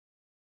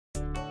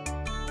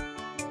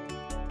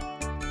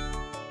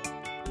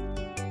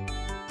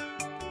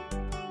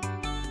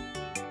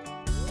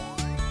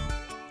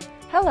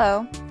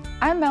Hello,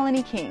 I'm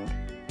Melanie King.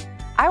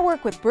 I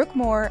work with Brooke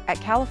Moore at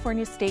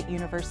California State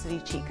University,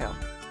 Chico.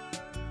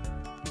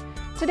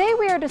 Today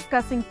we are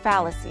discussing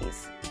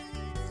fallacies.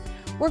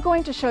 We're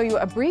going to show you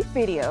a brief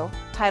video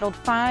titled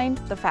Find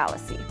the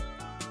Fallacy.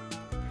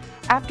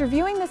 After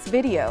viewing this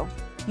video,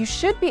 you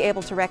should be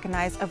able to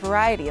recognize a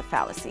variety of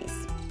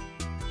fallacies.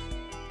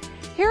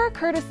 Here are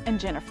Curtis and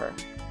Jennifer.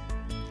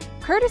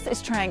 Curtis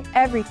is trying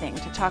everything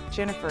to talk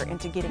Jennifer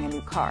into getting a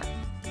new car.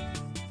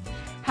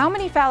 How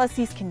many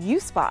fallacies can you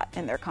spot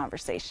in their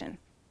conversation?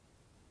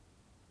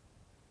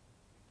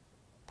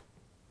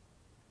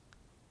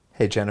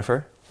 Hey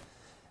Jennifer,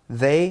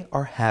 they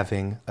are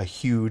having a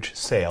huge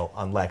sale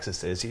on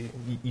Lexuses.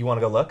 You want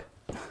to go look?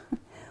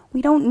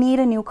 We don't need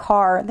a new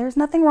car. There's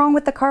nothing wrong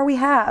with the car we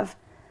have.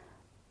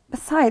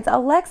 Besides, a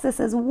Lexus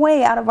is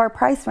way out of our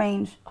price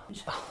range.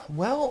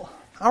 Well,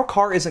 our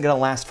car isn't going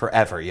to last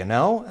forever, you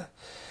know?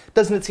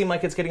 Doesn't it seem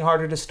like it's getting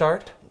harder to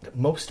start?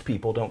 Most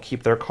people don't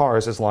keep their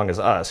cars as long as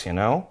us, you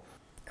know?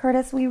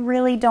 Curtis, we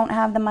really don't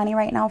have the money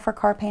right now for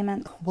car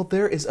payments. Well,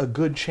 there is a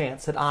good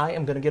chance that I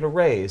am going to get a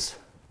raise.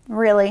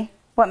 Really?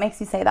 What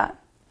makes you say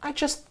that? I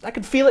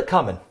can feel it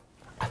coming.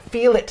 I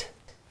feel it.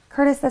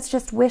 Curtis, that's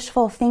just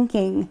wishful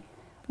thinking.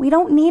 We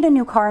don't need a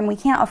new car and we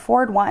can't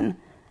afford one.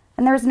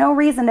 And there's no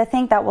reason to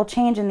think that will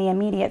change in the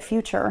immediate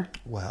future.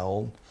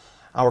 Well,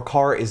 our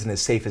car isn't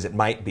as safe as it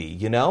might be,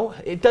 you know?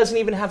 It doesn't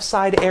even have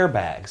side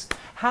airbags.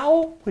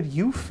 How would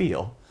you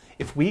feel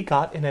if we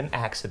got in an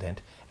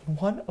accident and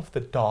one of the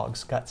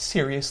dogs got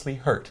seriously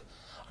hurt?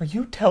 Are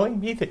you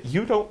telling me that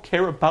you don't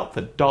care about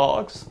the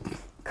dogs?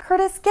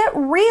 Curtis, get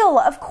real.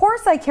 Of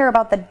course I care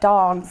about the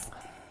dogs.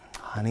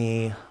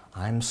 Honey,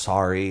 I'm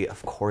sorry.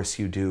 Of course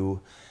you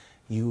do.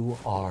 You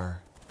are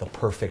the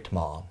perfect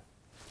mom.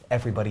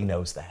 Everybody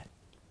knows that.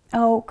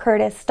 Oh,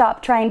 Curtis,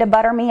 stop trying to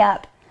butter me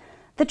up.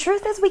 The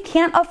truth is we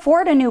can't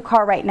afford a new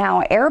car right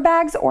now,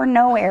 airbags or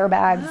no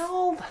airbags.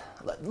 Well,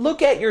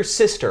 look at your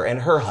sister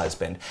and her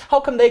husband. How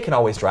come they can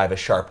always drive a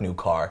sharp new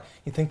car?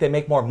 You think they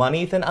make more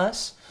money than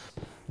us?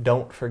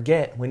 Don't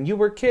forget, when you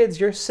were kids,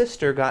 your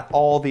sister got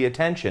all the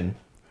attention.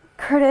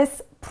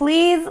 Curtis,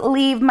 please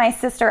leave my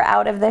sister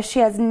out of this. She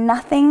has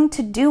nothing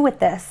to do with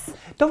this.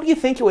 Don't you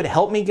think it would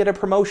help me get a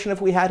promotion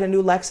if we had a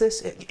new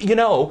Lexus? You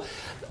know,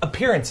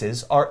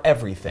 appearances are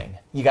everything.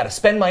 You got to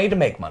spend money to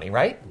make money,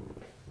 right?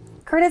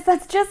 Curtis,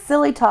 that's just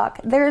silly talk.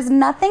 There's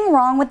nothing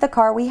wrong with the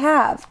car we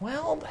have.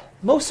 Well,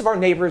 most of our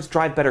neighbors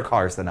drive better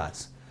cars than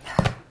us.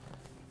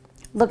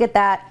 Look at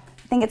that.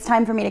 I think it's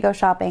time for me to go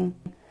shopping.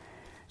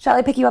 Shall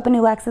I pick you up a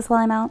new Lexus while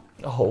I'm out?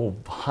 Oh,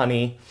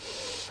 honey,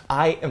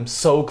 I am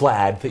so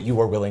glad that you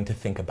are willing to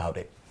think about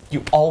it.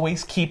 You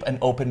always keep an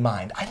open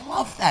mind. I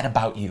love that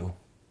about you.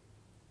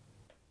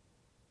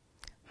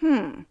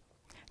 Do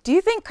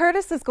you think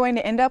Curtis is going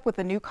to end up with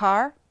a new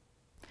car?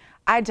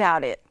 I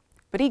doubt it,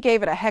 but he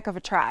gave it a heck of a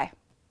try.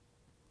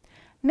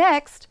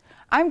 Next,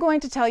 I'm going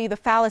to tell you the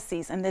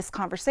fallacies in this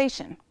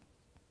conversation.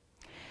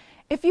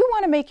 If you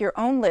want to make your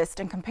own list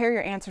and compare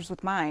your answers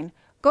with mine,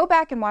 go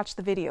back and watch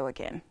the video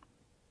again.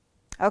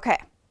 Okay,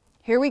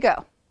 here we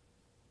go.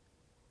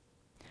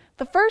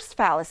 The first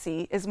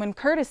fallacy is when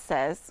Curtis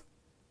says,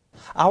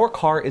 Our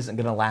car isn't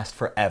going to last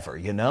forever,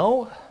 you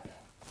know?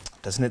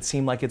 Doesn't it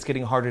seem like it's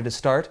getting harder to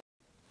start?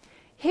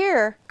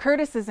 Here,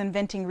 Curtis is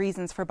inventing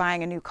reasons for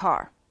buying a new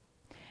car.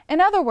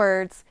 In other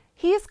words,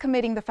 he is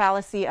committing the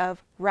fallacy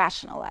of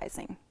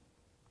rationalizing.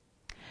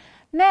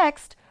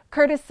 Next,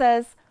 Curtis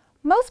says,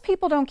 most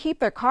people don't keep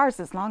their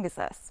cars as long as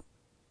us.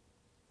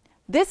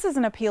 This is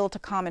an appeal to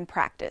common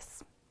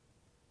practice.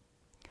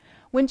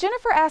 When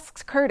Jennifer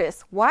asks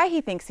Curtis why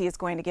he thinks he is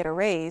going to get a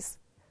raise,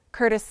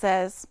 Curtis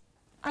says,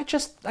 I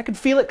can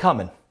feel it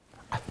coming.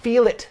 I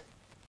feel it.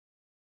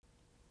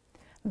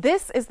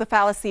 This is the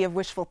fallacy of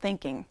wishful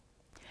thinking.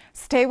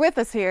 Stay with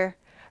us here.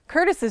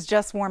 Curtis is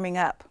just warming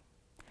up.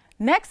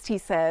 Next he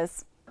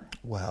says,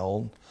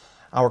 Well,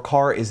 our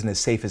car isn't as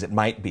safe as it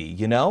might be,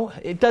 you know?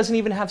 It doesn't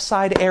even have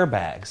side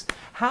airbags.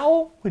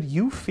 How would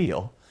you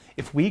feel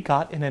if we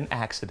got in an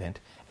accident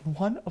and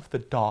one of the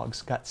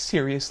dogs got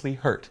seriously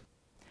hurt?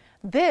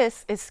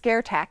 This is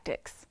scare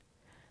tactics.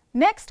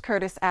 Next,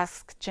 Curtis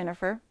asks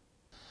Jennifer,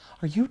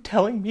 Are you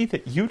telling me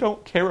that you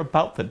don't care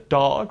about the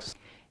dogs?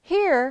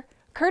 Here,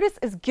 Curtis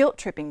is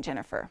guilt-tripping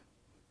Jennifer.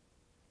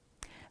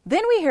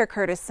 Then we hear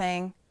Curtis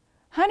saying,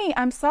 Honey,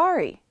 I'm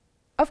sorry.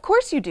 Of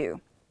course you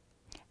do.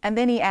 And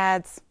then he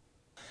adds,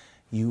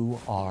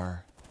 You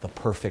are the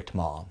perfect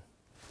mom.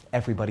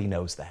 Everybody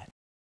knows that.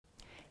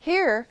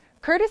 Here,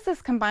 Curtis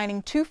is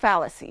combining two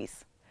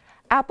fallacies,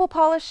 apple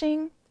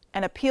polishing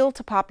and appeal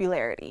to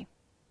popularity.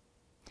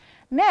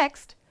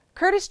 Next,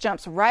 Curtis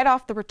jumps right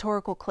off the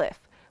rhetorical cliff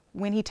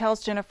when he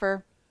tells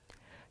Jennifer,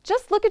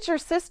 Just look at your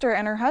sister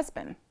and her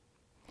husband.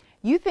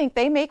 You think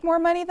they make more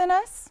money than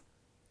us?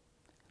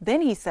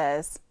 Then he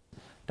says,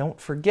 Don't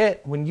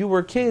forget, when you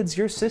were kids,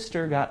 your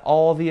sister got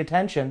all the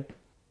attention.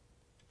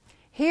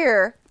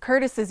 Here,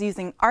 Curtis is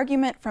using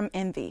argument from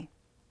envy.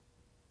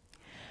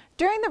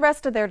 During the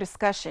rest of their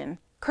discussion,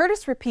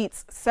 Curtis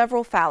repeats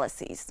several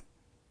fallacies.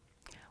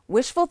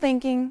 Wishful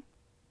thinking,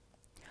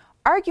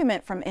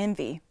 argument from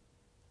envy,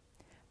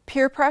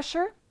 peer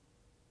pressure,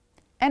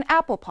 and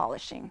apple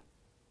polishing.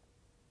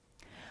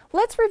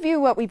 Let's review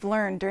what we've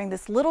learned during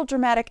this little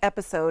dramatic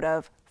episode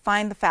of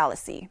Find the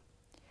Fallacy.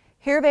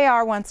 Here they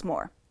are once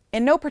more,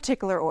 in no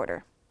particular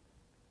order.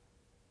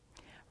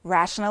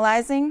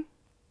 Rationalizing,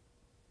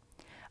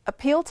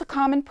 appeal to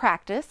common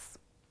practice,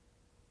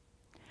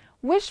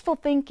 wishful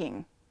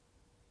thinking,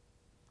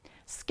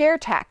 scare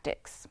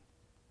tactics,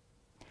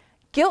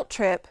 guilt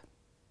trip,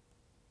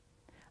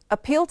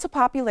 appeal to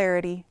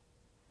popularity,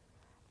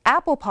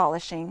 apple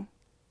polishing,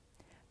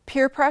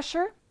 peer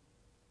pressure,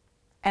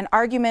 and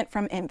argument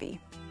from envy.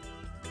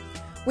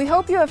 We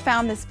hope you have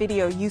found this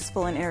video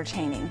useful and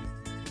entertaining.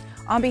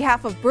 On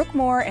behalf of Brooke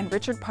Moore and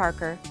Richard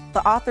Parker,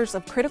 the authors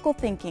of Critical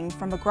Thinking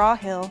from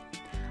McGraw-Hill,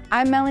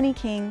 I'm Melanie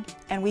King,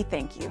 and we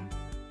thank you.